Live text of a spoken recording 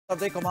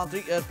ਦੇ ਕੌਮਾਂਤਰੀ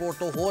에ਅਰਪੋਰਟ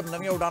ਤੋਂ ਹੋਰ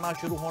ਨਵੀਆਂ ਉਡਾਣਾਂ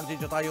ਸ਼ੁਰੂ ਹੋਣ ਦੀ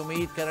ਜਤਾਈ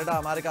ਉਮੀਦ। ਕੈਨੇਡਾ,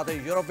 ਅਮਰੀਕਾ ਤੇ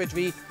ਯੂਰਪ ਵਿੱਚ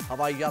ਵੀ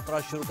ਹਵਾਈ ਯਾਤਰਾ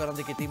ਸ਼ੁਰੂ ਕਰਨ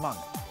ਦੀ ਕੀਤੀ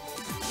ਮੰਗ।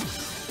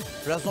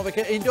 ਪ੍ਰੈਸਨੋ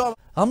ਵਿਖੇ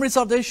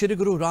ਅੰਮ੍ਰਿਤਸਰ ਦੇ ਸ਼੍ਰੀ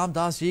ਗੁਰੂ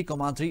ਰਾਮਦਾਸ ਜੀ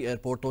ਕੌਮਾਂਤਰੀ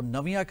에ਅਰਪੋਰਟ ਤੋਂ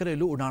ਨਵੀਆਂ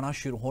ਘਰੇਲੂ ਉਡਾਣਾਂ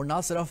ਸ਼ੁਰੂ ਹੋਣ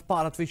ਨਾਲ ਸਿਰਫ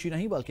ਭਾਰਤ ਵਿੱਚ ਹੀ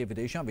ਨਹੀਂ ਬਲਕਿ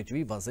ਵਿਦੇਸ਼ਾਂ ਵਿੱਚ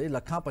ਵੀ ਵਸੇ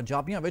ਲੱਖਾਂ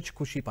ਪੰਜਾਬੀਆਂ ਵਿੱਚ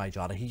ਖੁਸ਼ੀ ਪਾਈ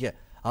ਜਾ ਰਹੀ ਹੈ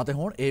ਅਤੇ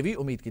ਹੁਣ ਇਹ ਵੀ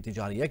ਉਮੀਦ ਕੀਤੀ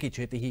ਜਾ ਰਹੀ ਹੈ ਕਿ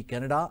ਛੇਤੀ ਹੀ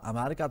ਕੈਨੇਡਾ,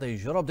 ਅਮਰੀਕਾ ਤੇ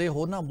ਯੂਰਪ ਦੇ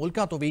ਹੋਰਨਾਂ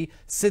ਮੁਲਕਾਂ ਤੋਂ ਵੀ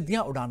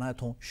ਸਿੱਧੀਆਂ ਉਡਾਣਾਂ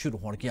ਇੱਥੋਂ ਸ਼ੁਰੂ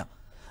ਹੋਣਗੀਆਂ।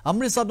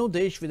 ਅੰਮ੍ਰਿਤਸਰ ਨੂੰ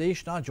ਦੇਸ਼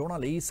ਵਿਦੇਸ਼ ਨਾਲ ਜੋੜਨ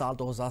ਲਈ ਸਾਲ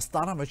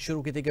 2017 ਵਿੱਚ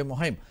ਸ਼ੁਰੂ ਕੀਤੀ ਗਈ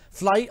ਮੁਹਿੰਮ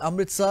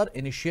FlyAmritsar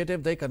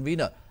Initiative ਦੇ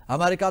ਕਨਵੀਨਰ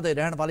ਅਮਰੀਕਾ ਦੇ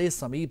ਰਹਿਣ ਵਾਲੇ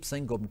ਸਮੀਪ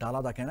ਸਿੰਘ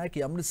ਗੁਮਟਾਲਾ ਦਾ ਕਹਿਣਾ ਹੈ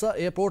ਕਿ ਅੰਮ੍ਰਿਤਸਰ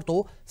에ਅਰਪੋਰਟ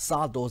ਤੋਂ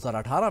ਸਾਲ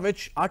 2018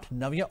 ਵਿੱਚ 8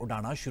 ਨਵੀਆਂ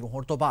ਉਡਾਣਾਂ ਸ਼ੁਰੂ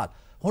ਹੋਣ ਤੋਂ ਬਾਅਦ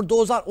ਹੁਣ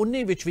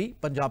 2019 ਵਿੱਚ ਵੀ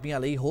ਪੰਜਾਬੀਆਂ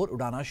ਲਈ ਹੋਰ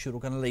ਉਡਾਣਾਂ ਸ਼ੁਰੂ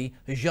ਕਰਨ ਲਈ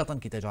ਯਤਨ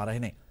ਕੀਤੇ ਜਾ ਰਹੇ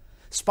ਨੇ।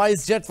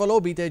 ਸਪਾਈਸ ਜੈਟ ਵੱਲੋਂ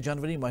ਬੀਤੇ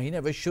ਜਨਵਰੀ ਮਹੀਨੇ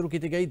ਵਿੱਚ ਸ਼ੁਰੂ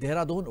ਕੀਤੀ ਗਈ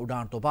ਦੇਹਰਾਦੂਨ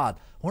ਉਡਾਣ ਤੋਂ ਬਾਅਦ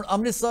ਹੁਣ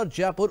ਅੰਮ੍ਰਿਤਸਰ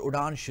ਜੈਪੁਰ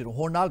ਉਡਾਣ ਸ਼ੁਰੂ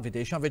ਹੋਣ ਨਾਲ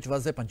ਵਿਦੇਸ਼ਾਂ ਵਿੱਚ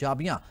ਵਸਦੇ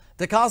ਪੰਜਾਬੀਆਂ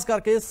ਤੇ ਖਾਸ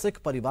ਕਰਕੇ ਸਿੱਖ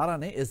ਪਰਿਵਾਰਾਂ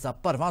ਨੇ ਇਸ ਦਾ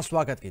ਭਰਵਾਂ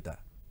ਸਵਾਗਤ ਕੀਤਾ।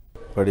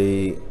 बड़ी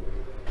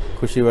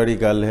खुशी वाली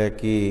गल है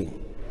कि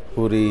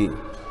पूरी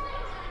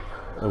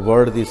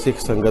वर्ल्ड की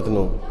सिख संगत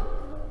नूं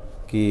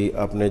कि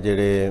अपने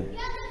जिहड़े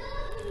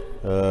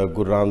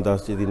गुरु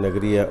रामदास जी की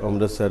नगरी है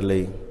अमृतसर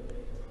लई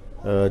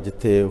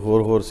जिथे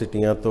होर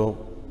सिटियां तो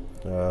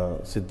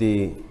सीधी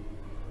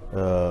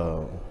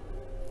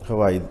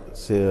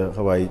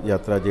हवाई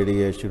यात्रा जिहड़ी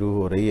है शुरू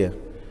हो रही है।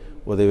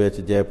 उहदे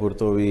विच जयपुर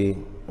तो भी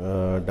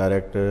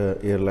डायरैक्ट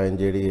एयरलाइन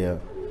जिहड़ी है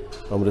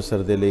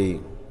अमृतसर दे लई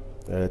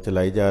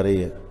चलाई जा रही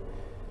है।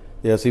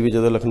 तो असी भी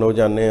जो लखनऊ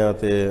जाने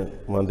तो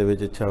मन के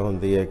इच्छा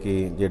होंगी है कि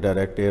जे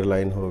डायरैक्ट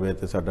एयरलाइन होवे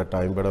तो साडा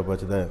टाइम बड़ा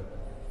बचता है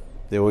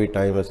तो वही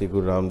टाइम असी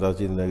गुरु रामदास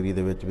जी नगरी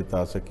दे विच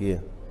बिता सकीए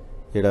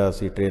जिहड़ा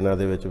असी ट्रेनां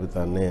दे विच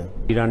बिताने हैं।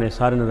 वीरां ने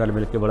सारे रल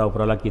मिल के बड़ा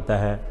उपराला किया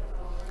है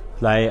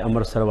फ्लाई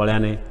अमृतसर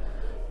वालियां ने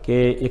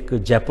कि एक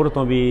जयपुर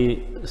तो भी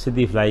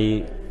सीधी फ्लाई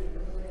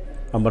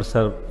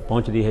अमृतसर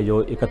पहुँचती है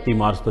जो 31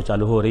 मार्च तो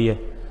चालू हो रही है।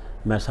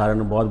 मैं सारे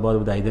बहुत बहुत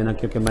बधाई देना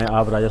क्योंकि मैं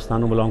आप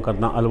राजस्थान बिलोंग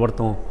करना अलवर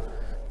तो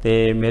ते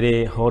मेरे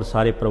होर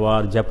सारे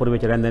परिवार जयपुर में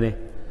रहिंदे ने।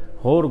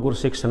 होर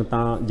गुरसिख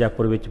संगतां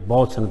जयपुर में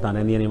बहुत संगतां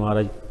रहिंदियां ने।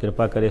 महाराज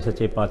कृपा करे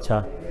सच्चे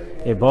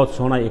पातशाह ये बहुत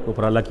सोहना एक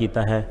उपराला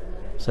किया है।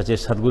 सच्चे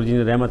सतगुरु जी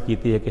ने रहमत की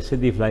है कि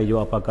सीधी फ्लाई जो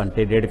आप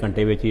घंटे डेढ़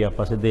घंटे में ही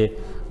आप सीधे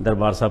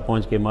दरबार साहब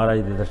पहुँच के महाराज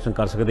के दर्शन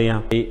कर सकते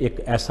हैं।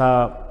 एक ऐसा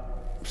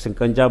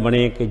सिकंजा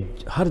बने कि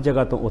हर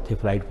जगह तो उत्थे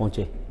फ्लाइट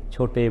पहुँचे,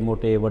 छोटे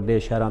मोटे वड्डे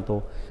शहरों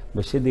तो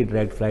भी सीधी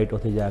डायरैक्ट फ्लाइट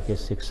उत्थे जाके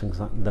सिख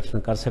संगत दर्शन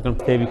कर सकन।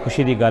 ते भी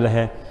खुशी की गल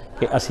है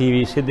कि असी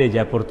भी सीधे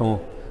जयपुर तो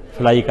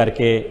फ्लाई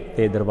करके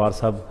ते दरबार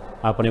साहब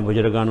अपने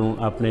बुजुर्गों नूं,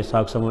 अपने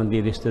साग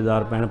संबंधी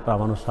रिश्तेदार भैन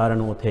भरावां नूं सारिआं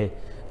नूं उत्थे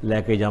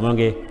लैके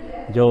जावांगे।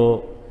 जो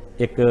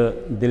एक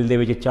दिल दे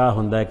विच चाह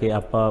हुंदा है कि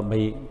आपां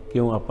बई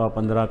क्यों आपां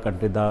 15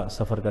 घंटे का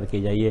सफ़र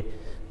करके जाइए।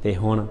 तो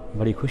हुण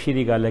बड़ी खुशी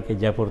की गल है कि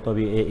जयपुर तो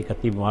भी ये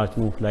 31 मार्च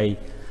नूं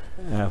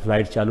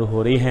फ्लाइट चालू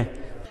हो रही है।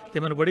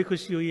 तो मैंने बड़ी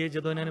खुशी हुई है जो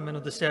इन्होंने मैंने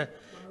दस्या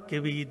कि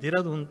भी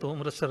देहरादून तो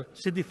अमृतसर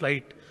सीधी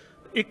फ्लाइट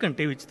 1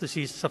 घंटे में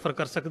तुसी सफ़र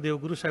कर सकते हो,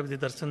 गुरु साहिब के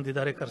दर्शन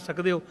दीदारे कर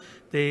सकते हो।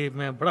 तो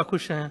मैं बड़ा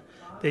खुश हाँ।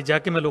 तो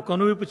जाके मैं लोगों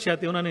को भी पूछा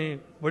तो उन्होंने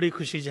बड़ी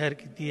खुशी जाहिर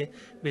की है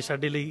भी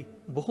साडे लई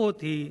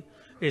बहुत ही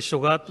ये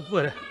सौगात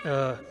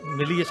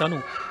मिली है सानू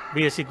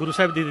भी असी गुरु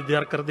साहिब की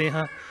दीदार करते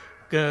हाँ।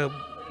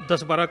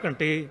 10-12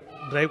 घंटे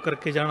ड्राइव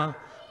करके जाना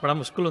बड़ा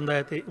मुश्किल होंदा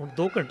है तो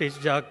 2 घंटे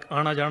जा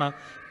आना जाना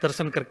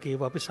दर्शन करके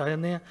वापस आ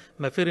जाते हैं।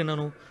 मैं फिर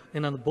इन्हों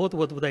बहुत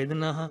बहुत बधाई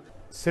दिना हाँ।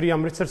 श्री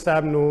अमृतसर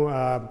साहब नूं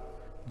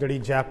जिहड़ी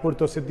जयपुर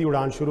तो सीधी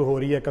उड़ान शुरू हो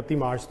रही है 31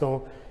 मार्च तो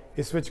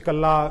इस विच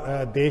कल्ला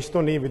देश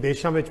तो नहीं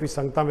विदेशों में भी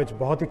संगतां विच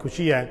बहुत ही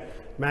खुशी है।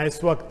 मैं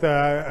इस वक्त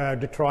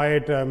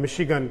डिट्रॉयट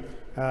मिशिगन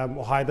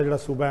ओहायो दा जिहड़ा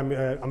सूबा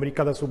है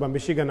अमरीका का सूबा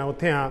मिशिगन है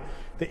उत्थे हाँ।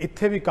 तो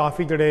इत्थे भी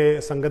काफ़ी जिहड़े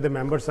संगत के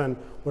मैंबर सन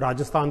वो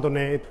राजस्थान तो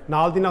ने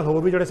नाल दी नाल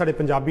होर भी जिहड़े साडे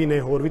पंजाबी ने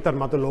होर भी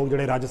धर्मां तो लोग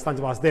जिहड़े राजस्थान च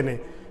वसदे ने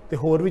ते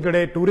होर भी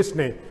जिहड़े टूरिस्ट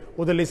ने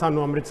उहदे लई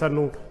सानूं अमृतसर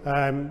नूं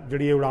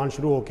जिहड़ी उड़ान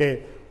शुरू होके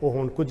वो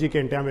हुण कुछ ही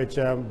घंटियां विच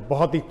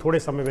बहुत ही थोड़े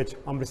समय विच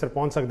अमृतसर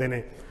पहुँच सकते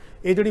हैं।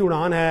 ये जिहड़ी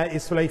उड़ान है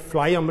इस वेले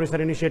फ्लाई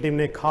अमृतसर इनिशिएटिव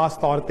ने खास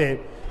तौर पर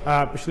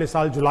पिछले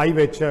साल जुलाई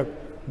विच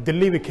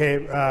दिल्ली विखे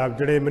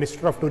जिहड़े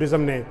मिनिस्टर ऑफ टूरिज्म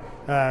ने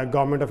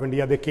गवर्नमेंट ऑफ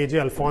इंडिया के KJ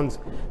अल्फोंस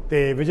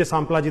ते विजय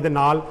सांपला जी दे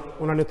नाल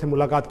उन्होंने उत्थे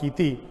मुलाकात की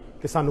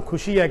कि सानू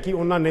खुशी है कि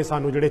उन्होंने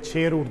सानू जिहड़े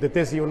 6 रूट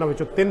दिते सी उन्हां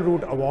विचों 3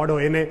 रूट अवार्ड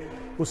होए ने।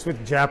 उस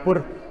विच जयपुर,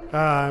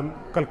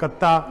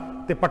 कलकत्ता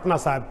ते पटना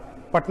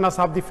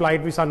साहब की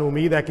फ्लाइट भी सानू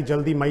उम्मीद है कि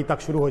जल्दी मई तक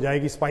शुरू हो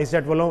जाएगी स्पाइस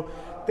जेट वालों।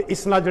 तो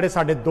इस नाल जिहड़े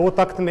साडे 2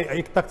 तख्त ने,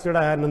 एक तख्त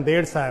जिहड़ा है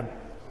नंदेड़ साहब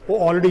वो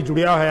ऑलरेडी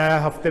जुड़िया होया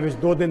है हफ्ते में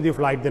 2 दिन की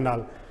फ्लाइट के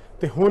नाल।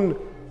 तो हुण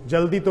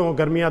जल्दी तो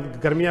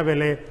गर्मियां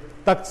वेले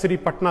तख्त श्री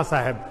पटना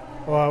साहब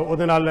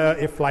उहदे नाल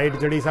ये फ्लाइट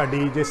जिहड़ी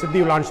साडी जे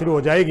सीधी उड़ान शुरू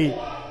हो जाएगी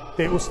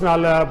तो उस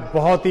नाल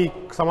बहुत ही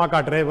समा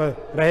घट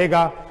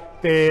रहेगा।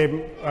 तो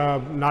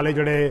नाले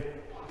जिहड़े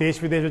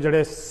देश विदेश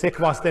जिहड़े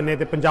सिख वास्ते ने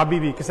ते पंजाबी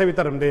भी किसी भी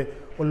धर्म के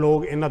वो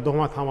लोग इन्हां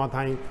दोवां थावां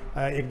थाई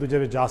एक दूजे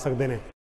विच जा सकते हैं।